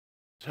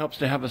Helps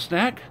to have a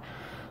snack.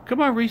 Come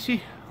on,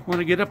 Reese. Want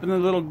to get up in the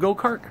little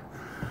go-kart?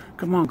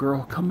 Come on,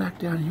 girl. Come back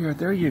down here.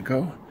 There you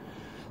go.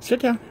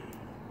 Sit down.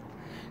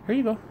 Here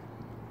you go.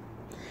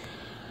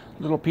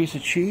 Little piece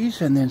of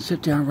cheese, and then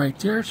sit down right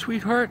there,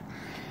 sweetheart.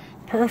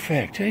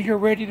 Perfect. Hey, you're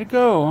ready to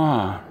go,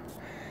 huh?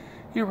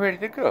 You're ready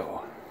to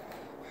go.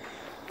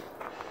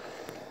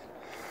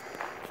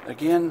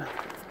 Again,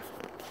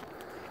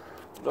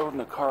 loading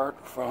the cart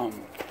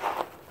from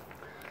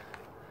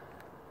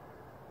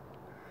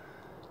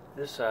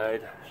this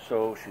side,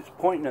 so she's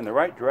pointing in the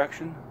right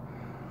direction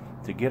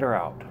to get her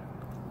out.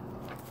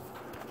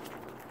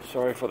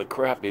 Sorry for the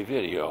crappy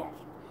video.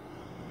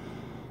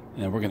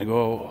 And we're going to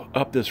go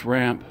up this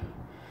ramp.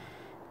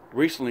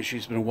 Recently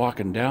she's been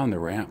walking down the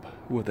ramp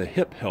with a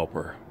hip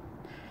helper,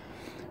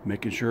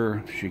 making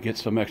sure she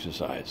gets some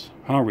exercise.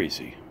 Huh,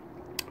 Reese?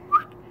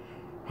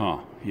 Huh,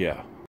 yeah.